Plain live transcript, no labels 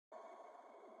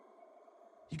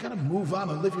You gotta move on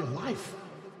and live your life.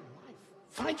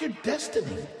 Find your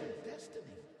destiny.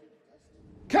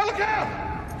 Calico!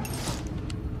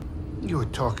 You were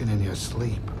talking in your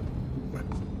sleep.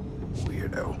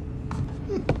 Weirdo.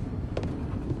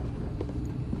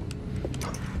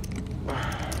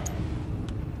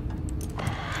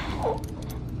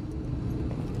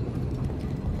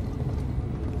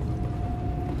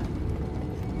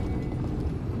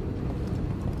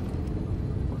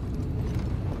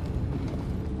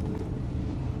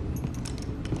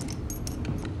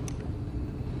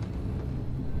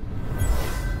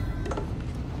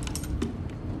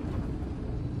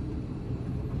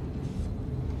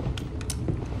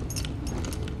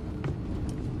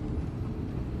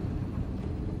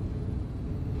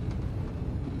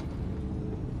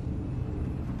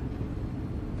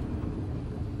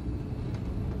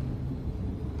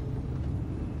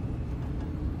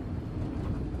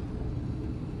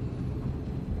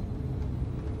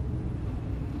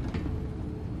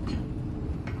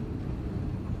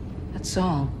 That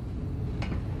song,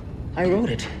 I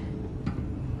wrote it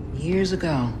years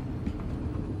ago.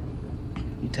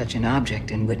 You touch an object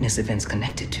and witness events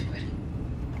connected to it.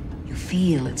 You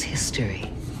feel its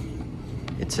history.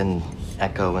 It's an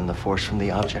echo in the force from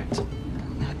the object.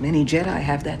 Not many Jedi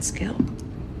have that skill.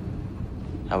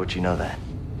 How would you know that?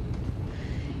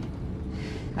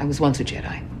 I was once a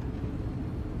Jedi,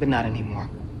 but not anymore.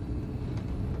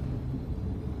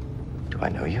 Do I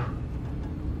know you?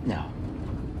 No.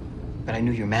 But I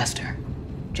knew your master,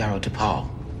 Jaro Tapal.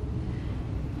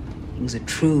 He was a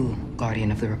true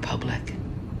guardian of the Republic.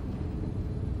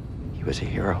 He was a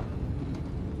hero.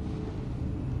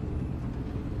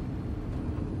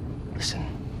 Listen.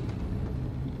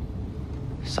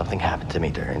 Something happened to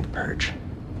me during the Purge.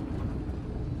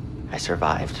 I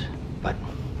survived, but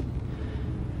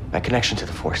my connection to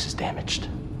the Force is damaged.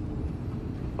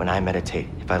 When I meditate,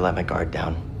 if I let my guard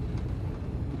down,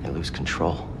 I lose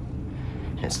control.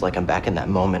 And it's like I'm back in that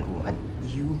moment when...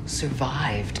 You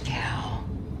survived, Cal.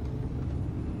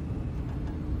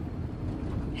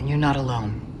 And you're not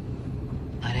alone.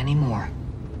 Not anymore.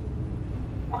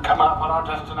 We're coming up on our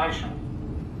destination.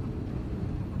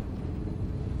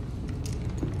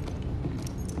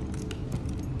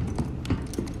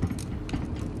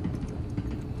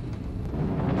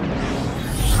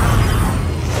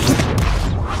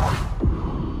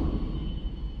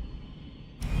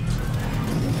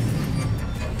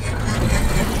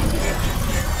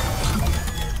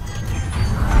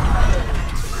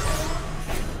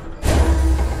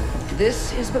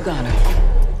 This is Bogano.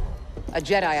 A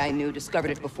Jedi I knew discovered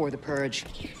it before the Purge.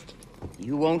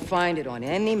 You won't find it on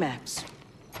any maps.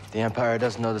 The Empire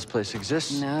doesn't know this place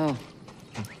exists. No.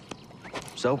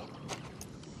 So,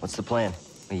 what's the plan?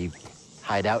 We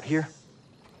hide out here?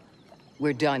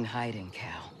 We're done hiding,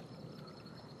 Cal.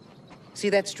 See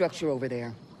that structure over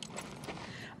there?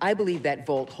 I believe that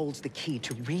vault holds the key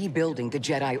to rebuilding the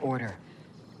Jedi Order.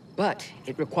 But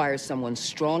it requires someone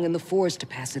strong in the Force to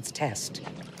pass its test.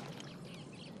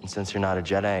 And since you're not a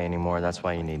Jedi anymore, that's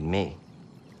why you need me.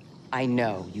 I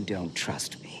know you don't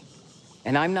trust me.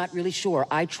 And I'm not really sure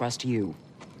I trust you.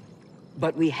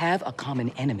 But we have a common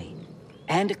enemy.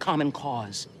 And a common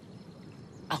cause.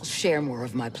 I'll share more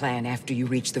of my plan after you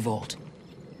reach the vault.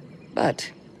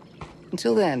 But,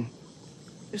 until then,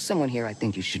 there's someone here I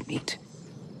think you should meet.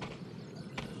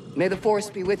 May the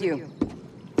Force be with you.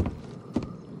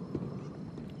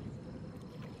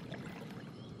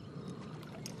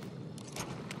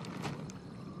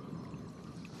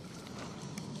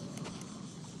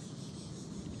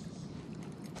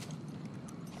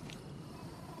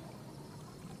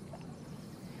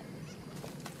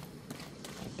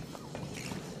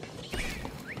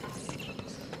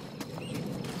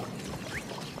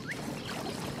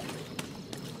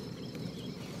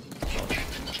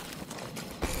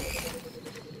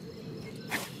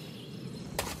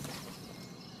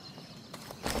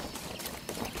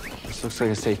 This looks like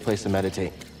a safe place to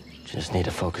meditate. Just need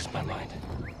to focus my mind.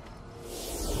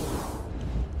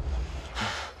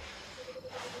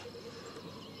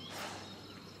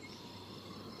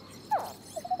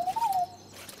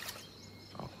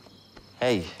 Oh.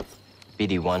 Hey,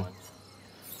 BD1.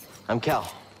 I'm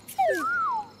Cal.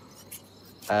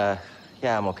 Yeah,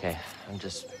 I'm okay.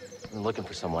 I'm looking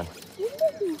for someone.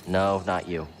 No, not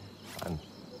you. I'm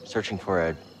searching for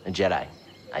a Jedi,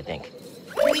 I think.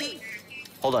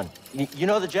 Hold on. You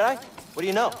know the Jedi? What do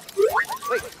you know?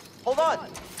 Wait, hold on.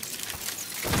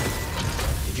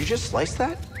 Did you just slice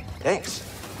that? Thanks.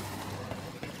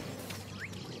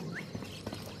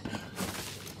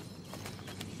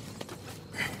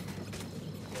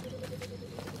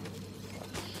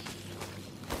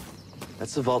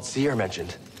 That's the vault Seer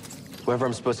mentioned. Whoever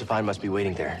I'm supposed to find must be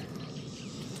waiting there.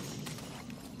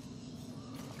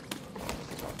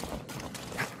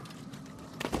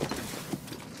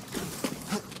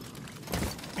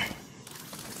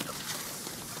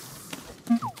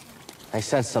 I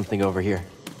sense something over here.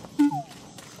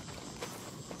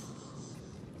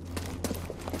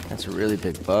 That's a really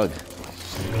big bug.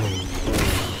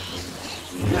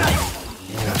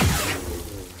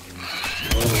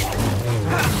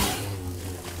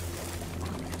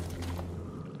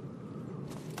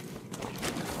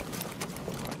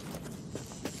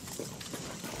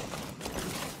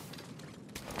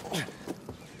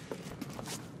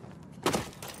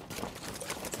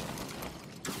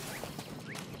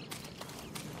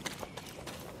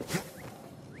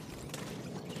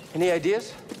 Any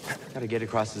ideas? Gotta get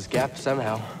across this gap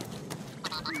somehow.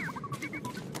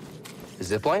 A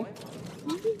zip line?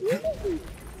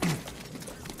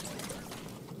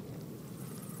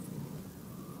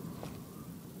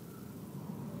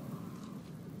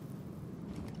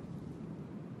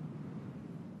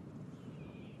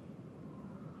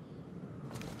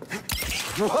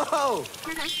 Whoa!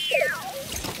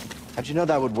 How'd you know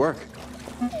that would work?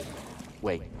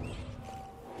 Wait.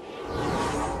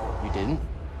 You didn't?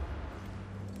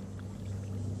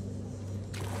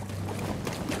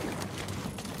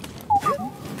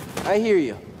 I hear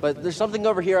you, but there's something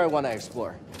over here I want to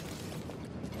explore.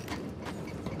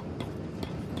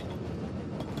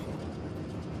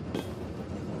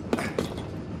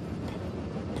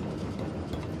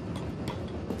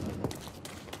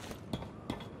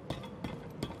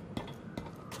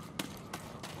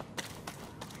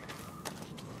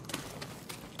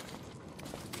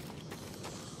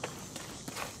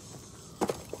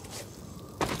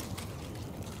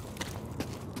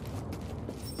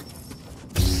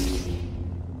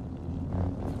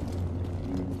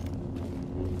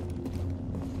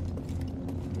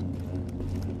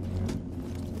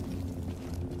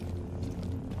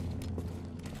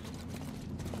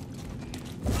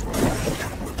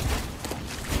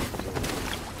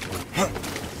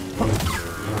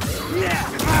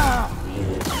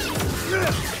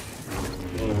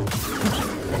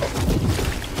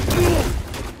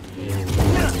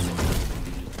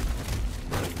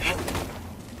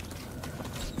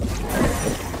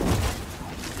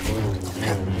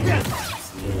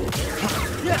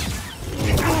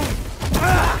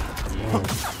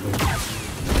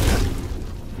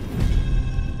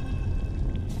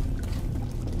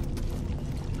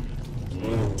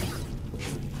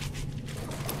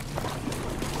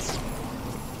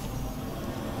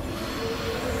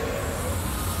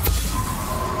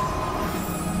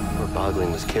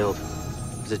 Was killed.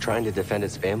 Was it trying to defend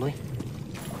its family?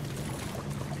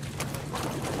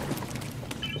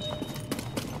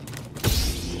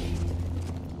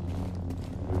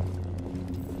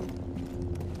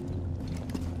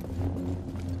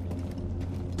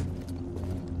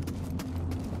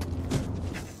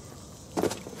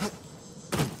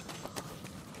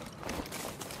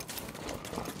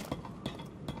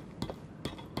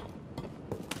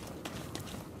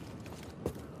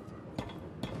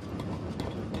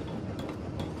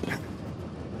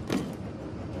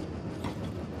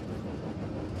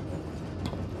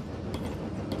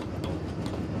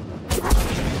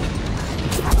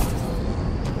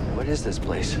 What is this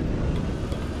place?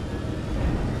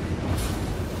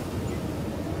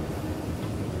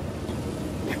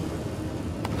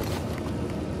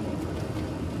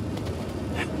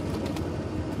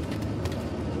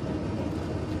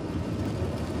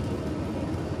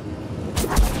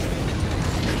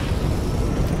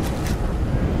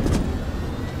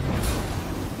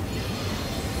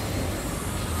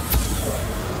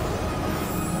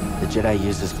 The Jedi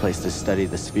used this place to study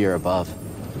the sphere above.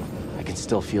 I can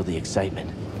still feel the excitement.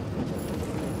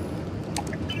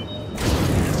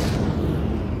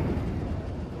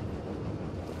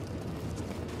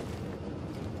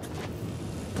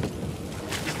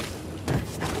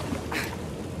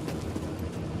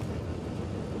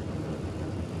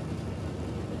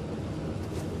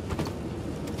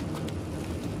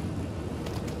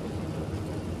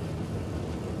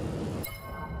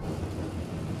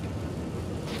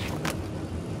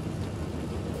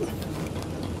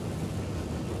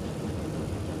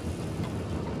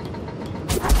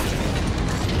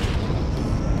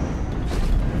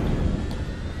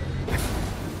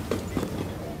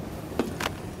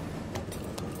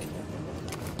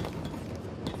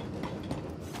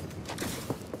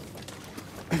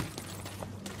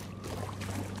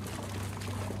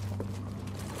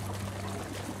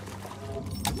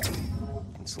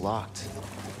 It's locked.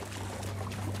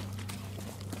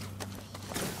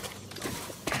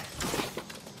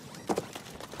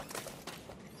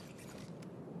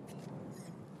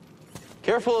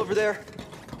 Careful over there.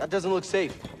 That doesn't look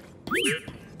safe.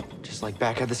 Just like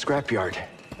back at the scrapyard.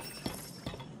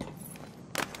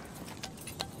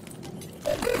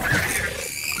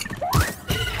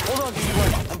 Hold on,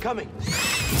 BD1. I'm coming.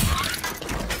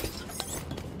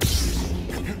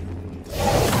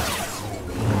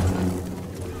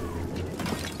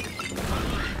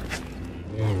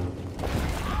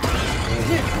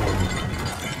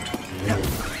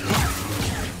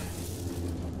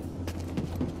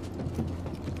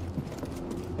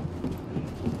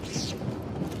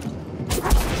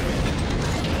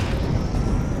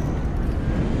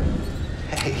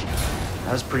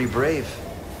 That was pretty brave.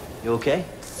 You okay?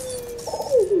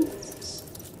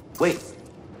 Wait,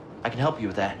 I can help you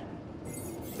with that.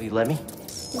 Will you let me?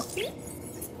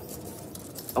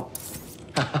 Oh,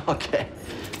 okay.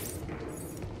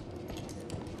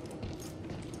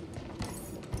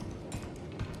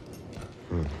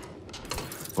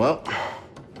 Well,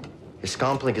 your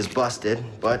scomp is busted,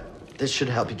 but this should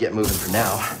help you get moving for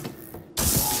now.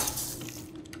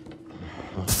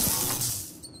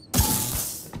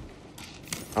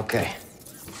 Okay,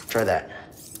 try that.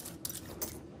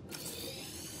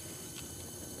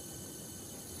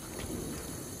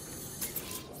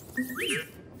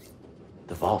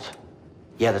 The vault.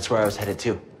 Yeah, that's where I was headed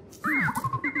to.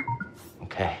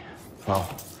 Okay, well,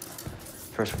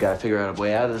 first we gotta figure out a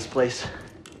way out of this place.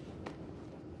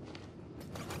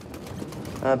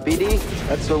 BD,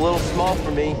 that's a little small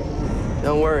for me.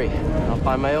 Don't worry, I'll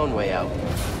find my own way out.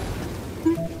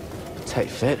 Tight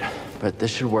fit, but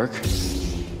this should work.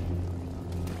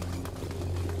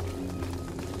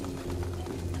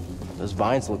 Those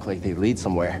vines look like they lead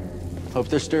somewhere. Hope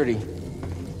they're sturdy.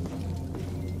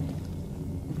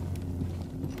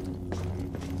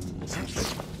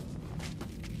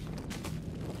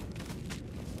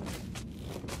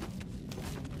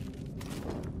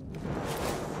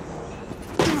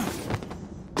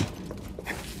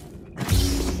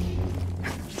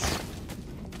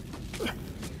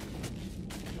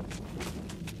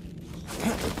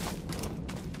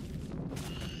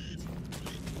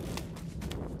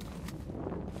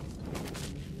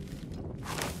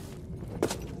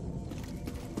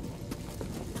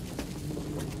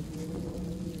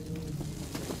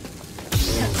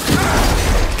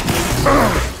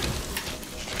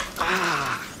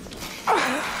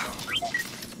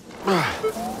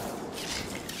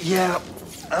 Yeah,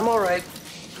 I'm all right.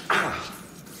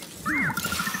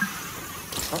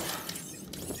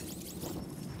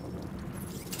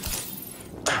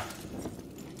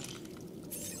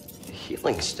 The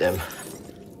healing stem.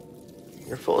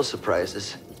 You're full of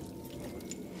surprises.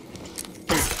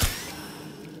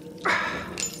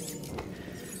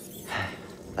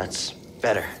 That's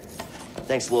better.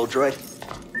 Thanks, little droid.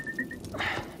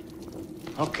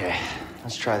 Okay,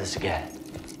 let's try this again.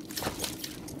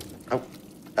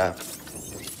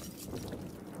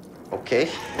 Okay.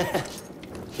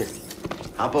 Here,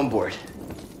 hop on board.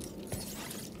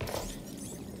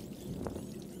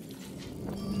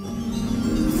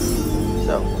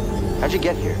 So, how'd you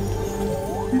get here?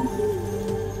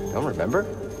 Don't remember?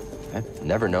 I've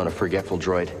never known a forgetful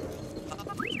droid.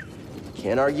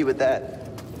 Can't argue with that.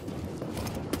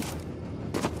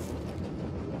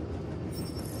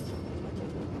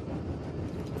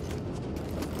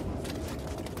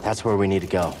 That's where we need to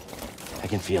go. I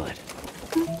can feel it.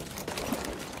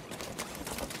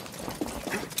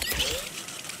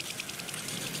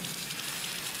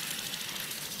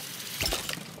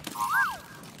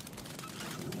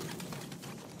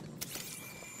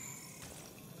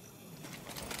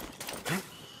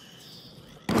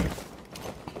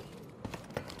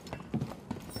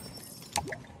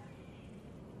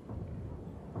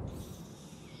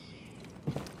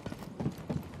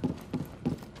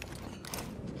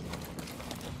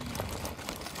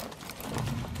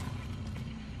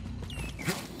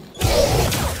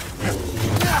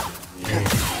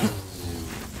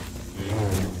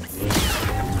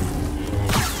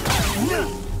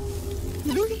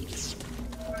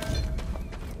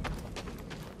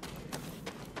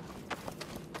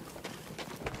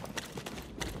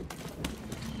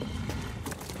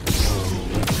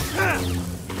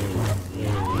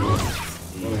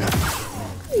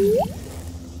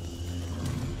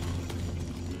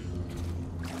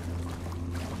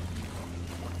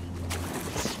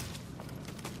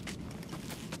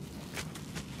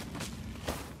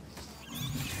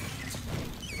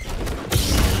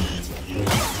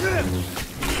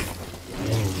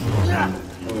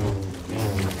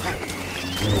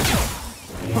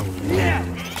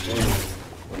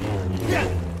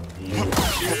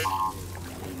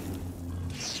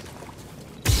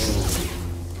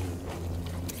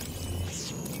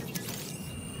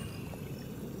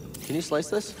 can you slice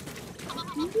this?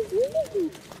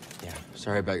 Yeah,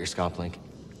 sorry about your scomp link.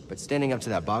 But standing up to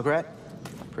that bog rat,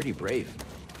 pretty brave.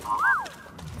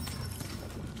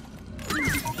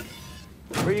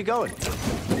 Where are you going?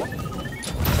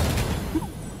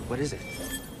 What is it?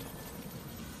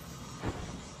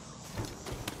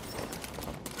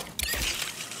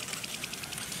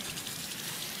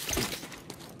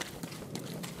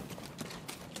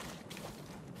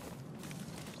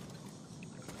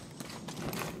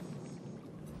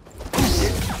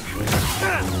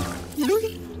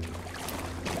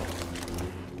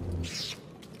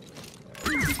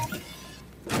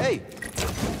 Hey!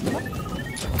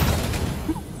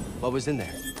 What was in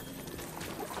there?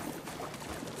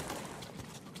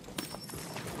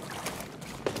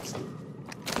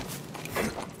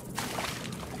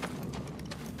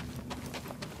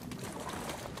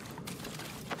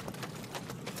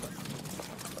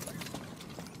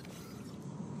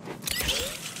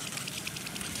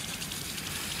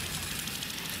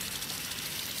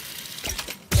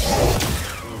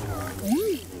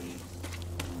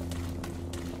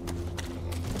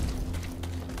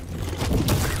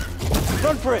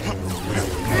 Run for it!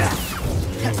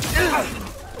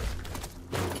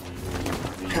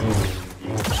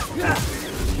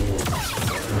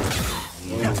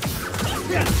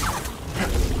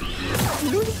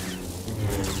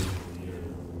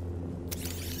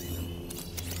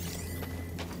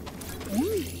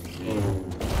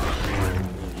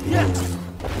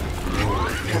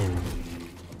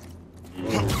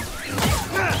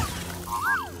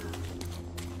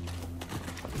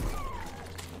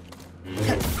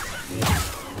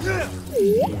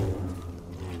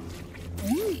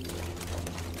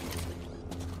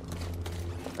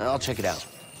 I'll check it out.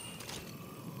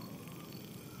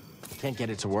 Can't get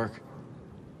it to work.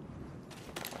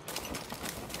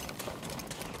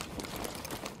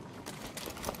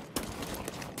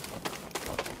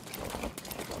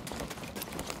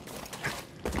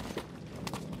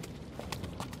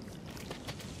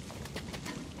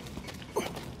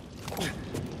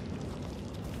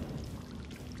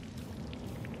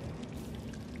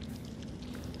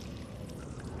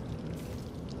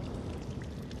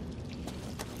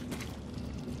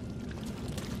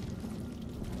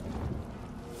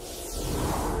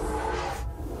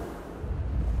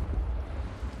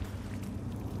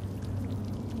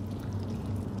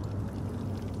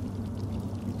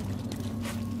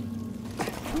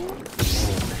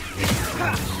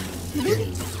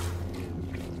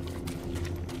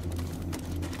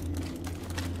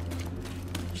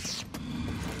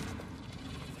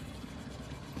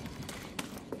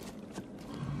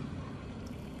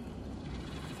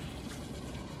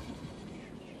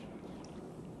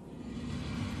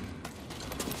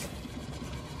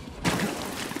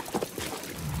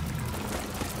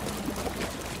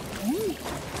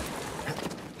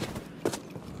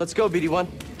 Let's go, BD1.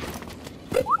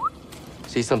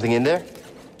 See something in there?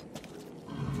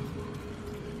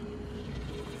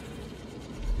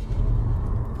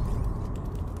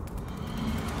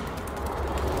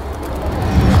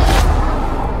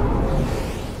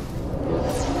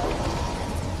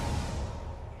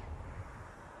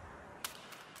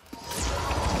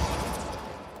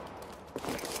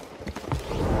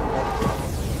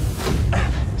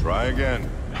 Try again.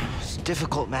 It's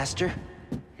difficult, Master.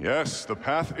 Yes, the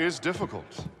path is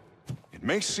difficult. It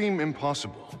may seem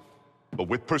impossible, but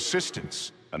with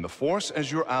persistence and the Force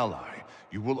as your ally,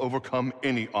 you will overcome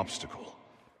any obstacle.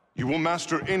 You will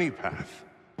master any path.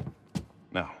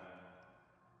 Now,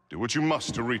 do what you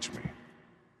must to reach me.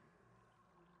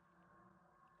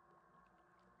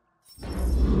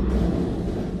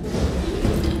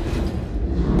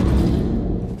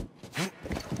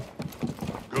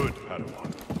 Good, Padawan.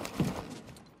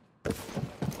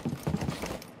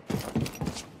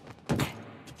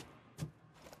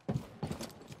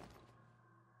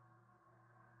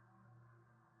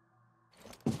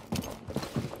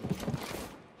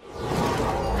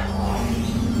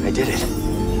 I did it.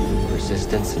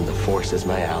 Persistence and the Force is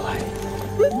my ally.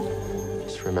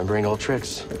 Just remembering old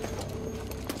tricks.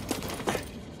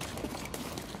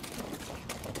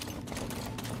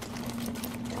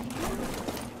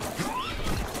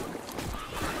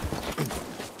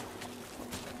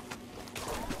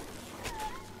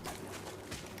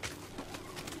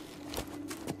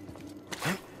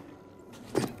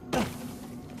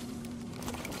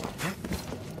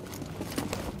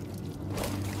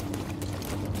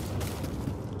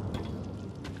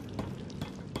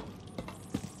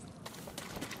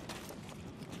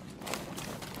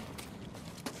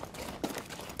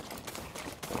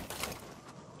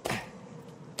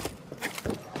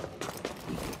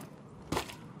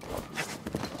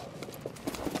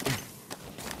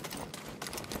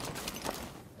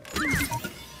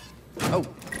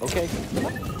 Okay.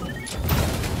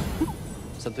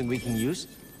 Something we can use?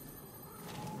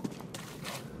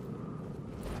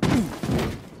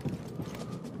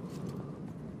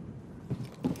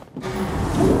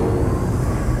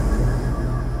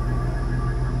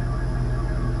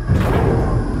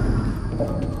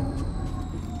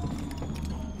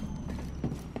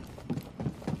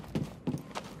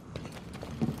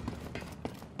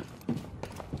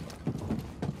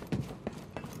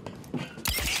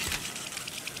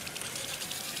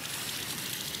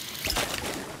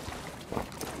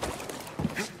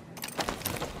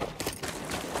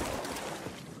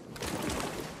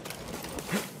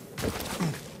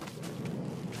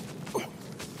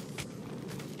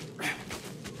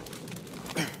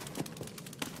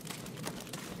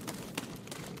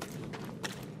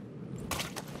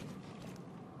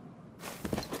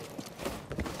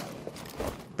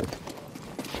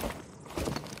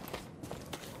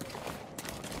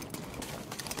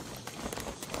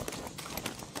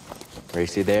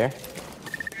 Racy there?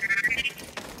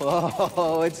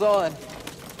 Whoa, it's on.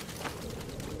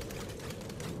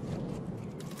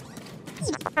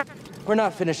 We're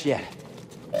not finished yet.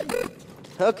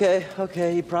 Okay,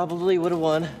 you probably would have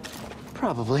won.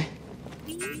 Probably.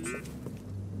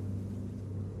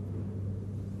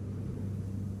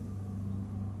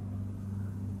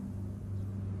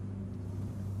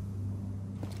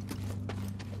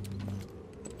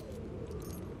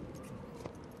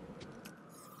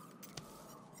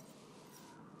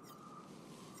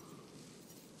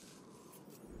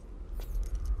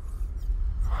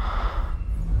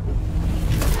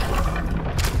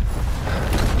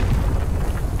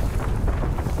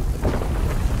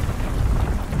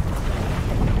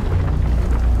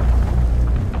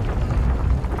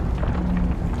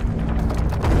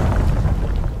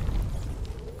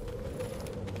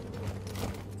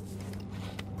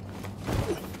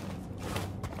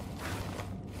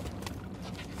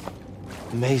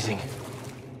 Amazing.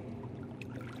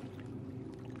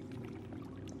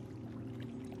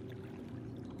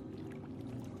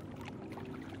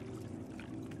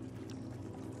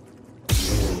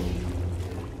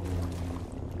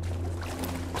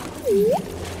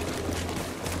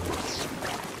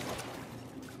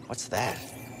 What's that?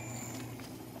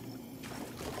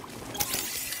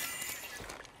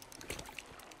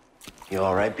 You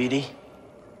all right, BD?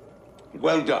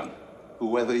 Well done,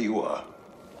 whoever you are.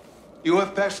 You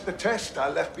have passed the test I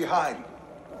left behind,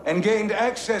 and gained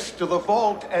access to the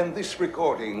vault and this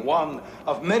recording, one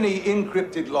of many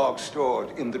encrypted logs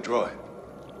stored in the droid.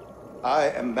 I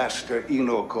am Master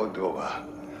Eno Cordova.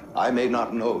 I may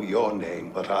not know your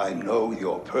name, but I know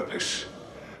your purpose.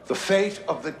 The fate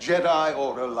of the Jedi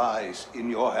Order lies in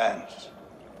your hands.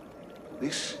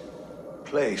 This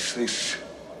place, this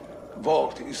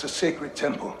vault, is a sacred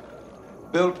temple,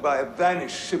 built by a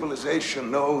vanished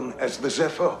civilization known as the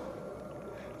Zepho.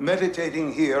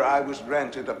 Meditating here, I was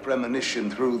granted a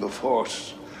premonition through the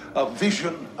Force, a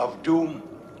vision of doom.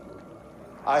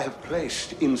 I have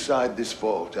placed inside this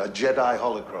vault a Jedi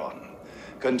holocron,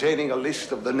 containing a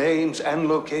list of the names and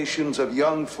locations of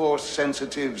young Force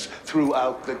sensitives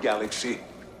throughout the galaxy.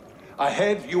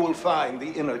 Ahead, you will find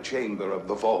the inner chamber of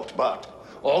the vault, but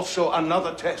also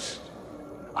another test.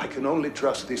 I can only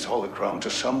trust this holocron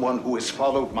to someone who has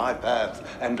followed my path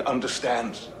and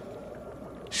understands.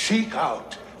 Seek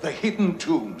out the hidden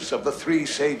tombs of the three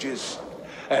sages,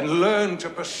 and learn to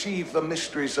perceive the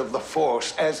mysteries of the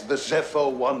Force as the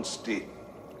Zepho once did.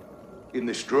 In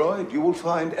this droid, you will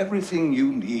find everything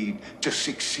you need to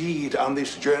succeed on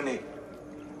this journey.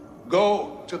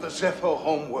 Go to the Zepho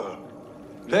homeworld.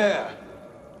 There,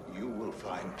 you will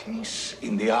find peace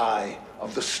in the eye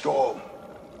of the storm.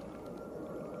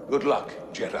 Good luck,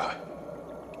 Jedi.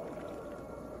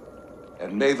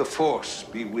 And may the Force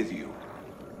be with you.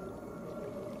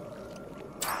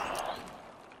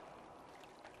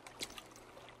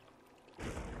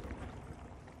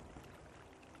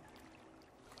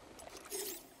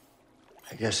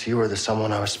 I guess you were the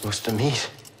someone I was supposed to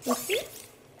meet. You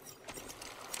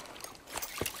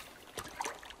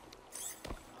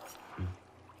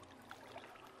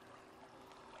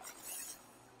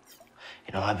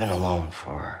know, I've been alone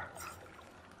for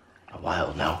a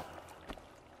while now.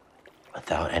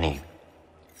 Without any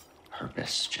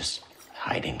purpose, just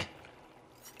hiding.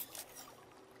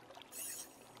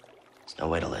 There's no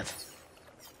way to live.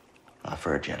 Not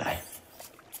for a Jedi.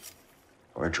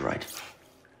 Or a droid.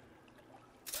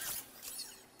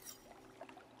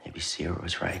 Maybe Seer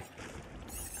was right.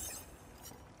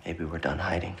 Maybe we're done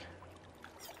hiding.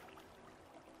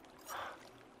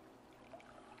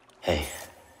 Hey,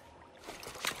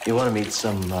 you want to meet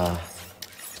some,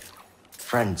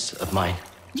 friends of mine?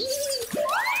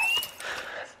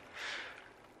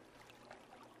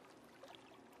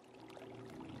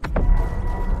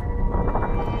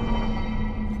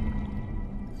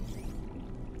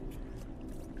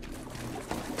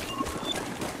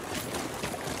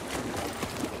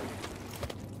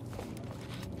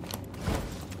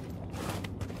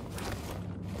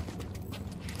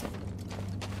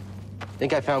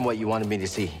 Think I found what you wanted me to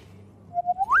see.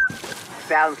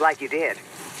 Sounds like you did.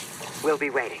 We'll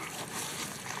be waiting.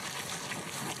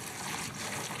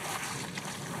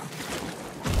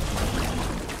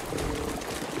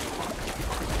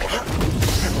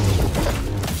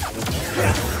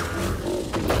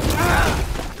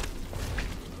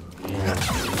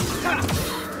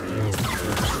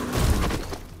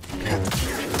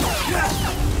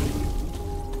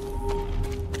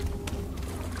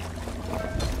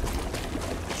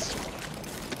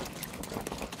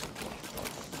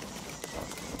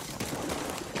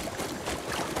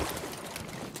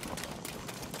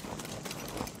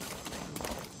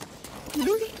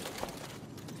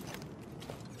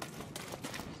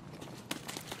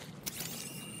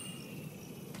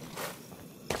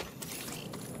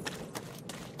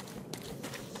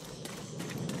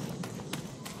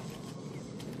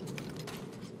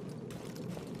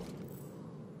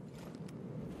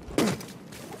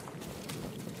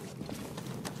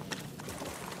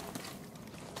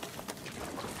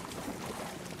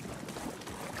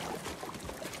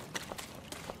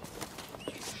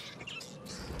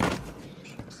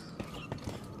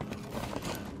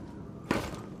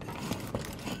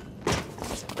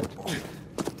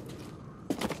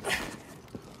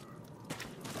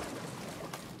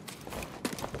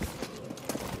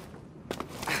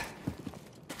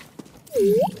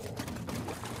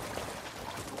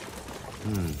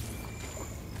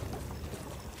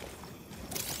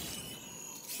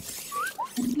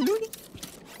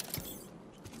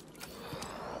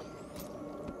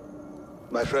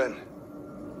 My friend,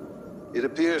 it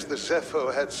appears the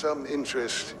Zepho had some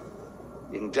interest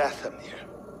in Dathomir.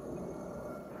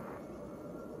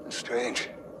 Strange.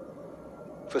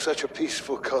 For such a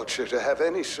peaceful culture to have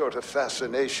any sort of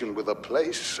fascination with a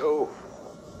place so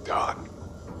dark.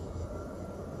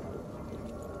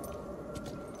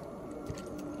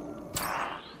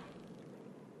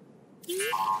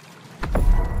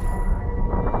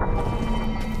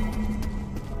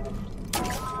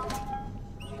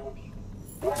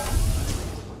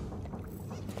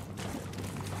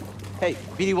 Hey,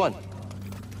 BD1.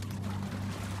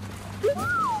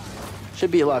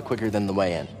 Should be a lot quicker than the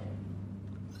way in.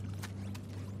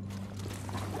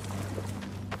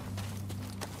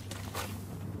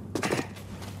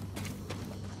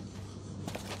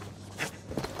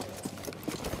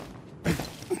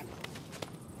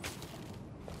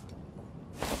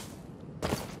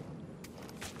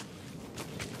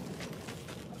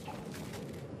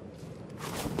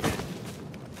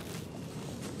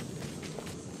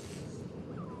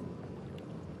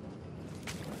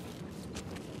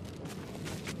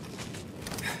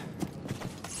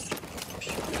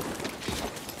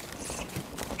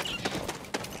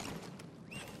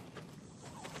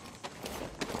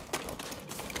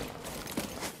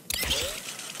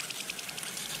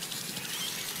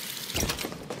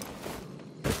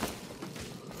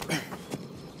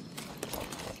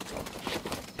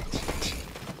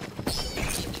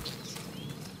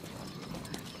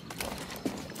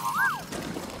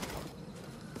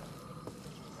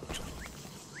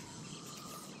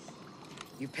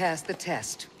 You passed the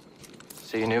test.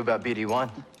 So you knew about BD1?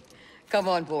 Come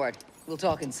on board. We'll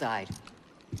talk inside.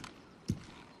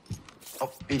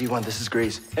 Oh, BD1, this is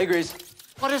Grease. Hey, Grease.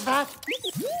 What is that?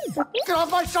 Get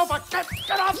off my sofa!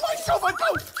 Get off my sofa!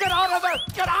 Don't! Get out of there!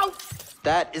 Get out!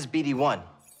 That is BD1.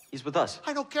 He's with us.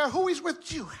 I don't care who he's with.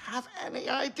 Do you have any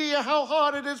idea how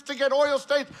hard it is to get oil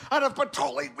stains out of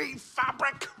petroleum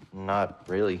fabric? Not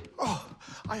really. Oh,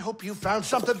 I hope you found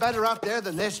something better out there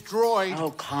than this droid.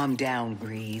 Oh, calm down,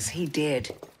 Grease. He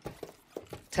did.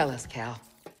 Tell us, Cal.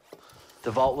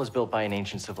 The vault was built by an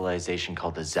ancient civilization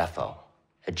called the Zepho.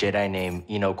 A Jedi named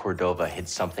Eno Cordova hid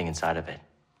something inside of it.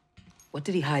 What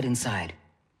did he hide inside?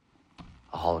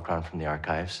 A holocron from the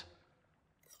archives.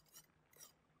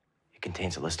 It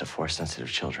contains a list of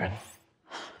Force-sensitive children.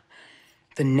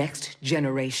 The next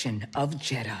generation of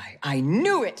Jedi. I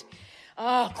knew it!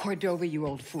 Ah, Cordova, you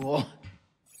old fool.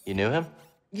 You knew him?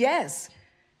 Yes,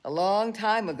 a long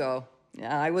time ago.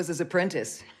 I was his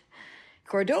apprentice.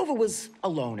 Cordova was a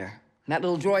loner. That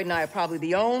little droid and I are probably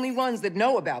the only ones that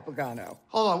know about Pagano.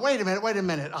 Hold on, wait a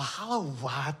minute. A hollow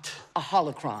what? A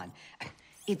holocron.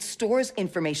 It stores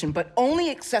information, but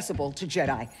only accessible to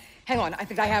Jedi. Hang on, I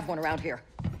think I have one around here.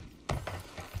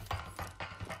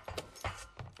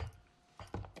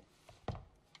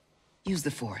 Use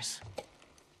the Force.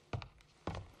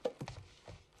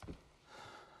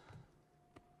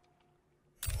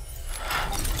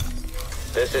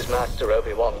 This is Master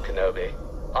Obi-Wan Kenobi.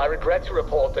 I regret to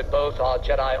report that both our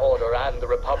Jedi Order and the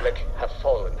Republic have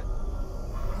fallen.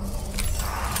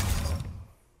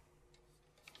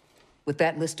 With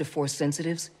that list of Force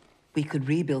sensitives, we could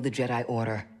rebuild the Jedi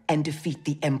Order and defeat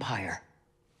the Empire.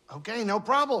 Okay, no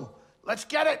problem. Let's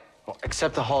get it. Well,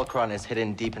 except the holocron is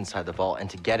hidden deep inside the vault, and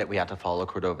to get it, we have to follow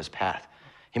Cordova's path.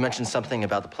 He mentioned something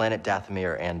about the planet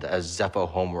Dathomir and a Zepho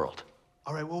homeworld.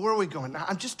 All right, well, where are we going?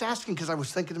 I'm just asking because I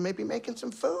was thinking of maybe making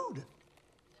some food.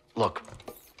 Look,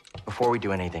 before we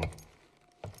do anything,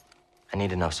 I need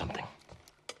to know something.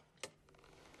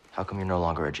 How come you're no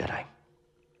longer a Jedi?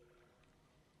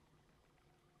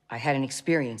 I had an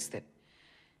experience that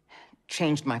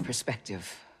changed my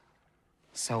perspective.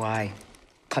 So I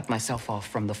cut myself off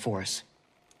from the Force.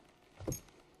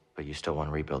 But you still want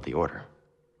to rebuild the Order.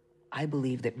 I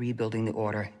believe that rebuilding the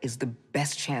Order is the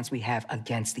best chance we have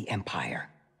against the Empire.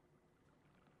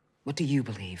 What do you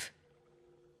believe?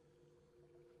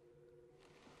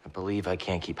 I believe I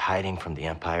can't keep hiding from the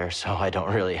Empire, so I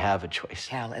don't really have a choice.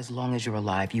 Cal, as long as you're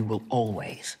alive, you will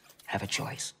always have a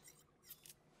choice.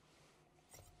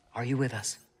 Are you with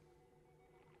us?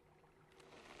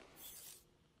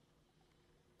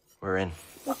 We're in.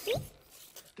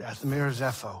 Dathomir or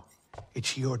Zepho,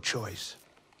 it's your choice.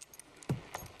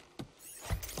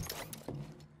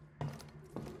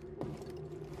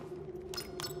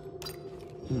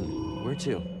 Where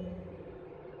to?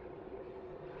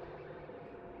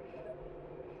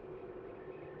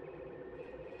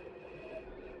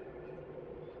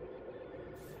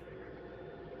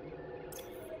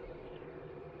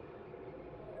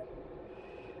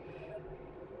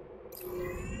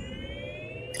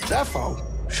 Zepho?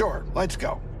 Sure, let's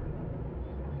go.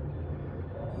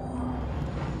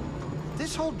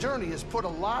 This whole journey has put a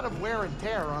lot of wear and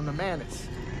tear on the Mantis.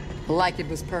 Like it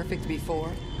was perfect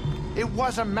before? It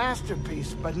was a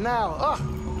masterpiece, but now,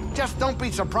 just don't be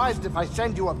surprised if I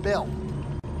send you a bill.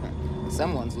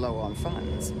 Someone's low on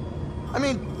funds. I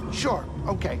mean, sure,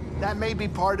 okay, that may be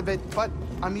part of it, but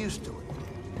I'm used to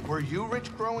it. Were you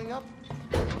rich growing up?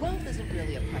 Wealth isn't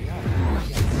really a priority.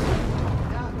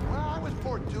 Yeah, well, I was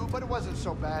poor too, but it wasn't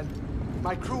so bad.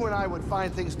 My crew and I would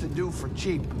find things to do for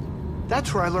cheap.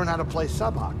 That's where I learned how to play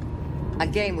Subhawk. A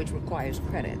game which requires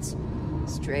credits.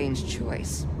 Strange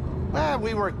choice.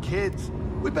 We were kids.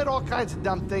 We bet all kinds of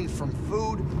dumb things from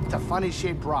food to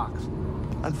funny-shaped rocks.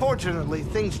 Unfortunately,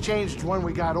 things changed when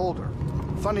we got older.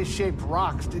 Funny-shaped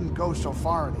rocks didn't go so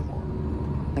far anymore.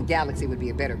 The galaxy would be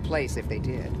a better place if they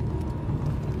did.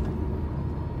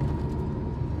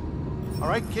 All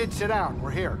right, kids, sit down.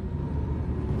 We're here.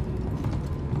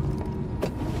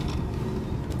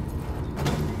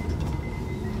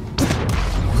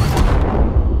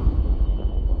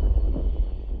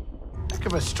 Heck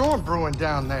of a storm brewing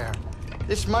down there.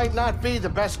 This might not be the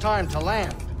best time to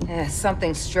land.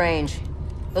 Something strange.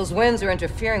 Those winds are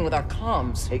interfering with our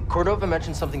comms. Hey, Cordova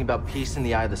mentioned something about peace in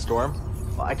the eye of the storm.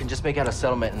 Well, I can just make out a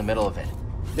settlement in the middle of it.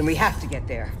 Then we have to get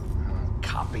there.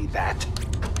 Copy that.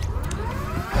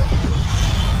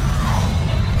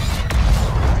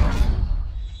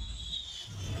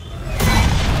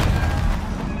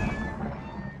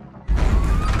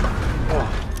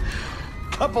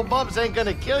 Couple bumps ain't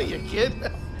gonna kill you, kid.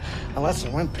 Unless the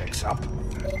wind picks up.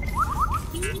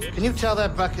 Can you tell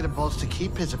that bucket of bolts to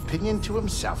keep his opinion to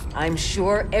himself? I'm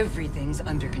sure everything's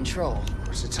under control. Of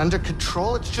course, it's under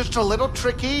control. It's just a little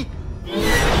tricky.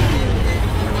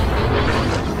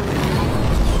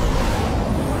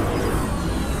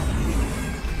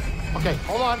 Okay,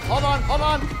 hold on.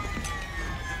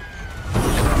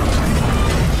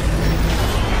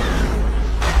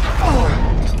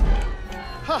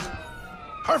 Huh.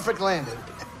 Perfect landing.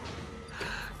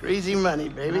 Easy money,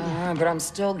 baby. But I'm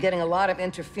still getting a lot of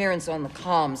interference on the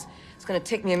comms. It's gonna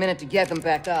take me a minute to get them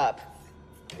back up.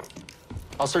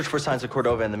 I'll search for signs of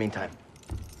Cordova in the meantime.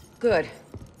 Good.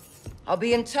 I'll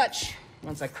be in touch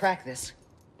once I crack this.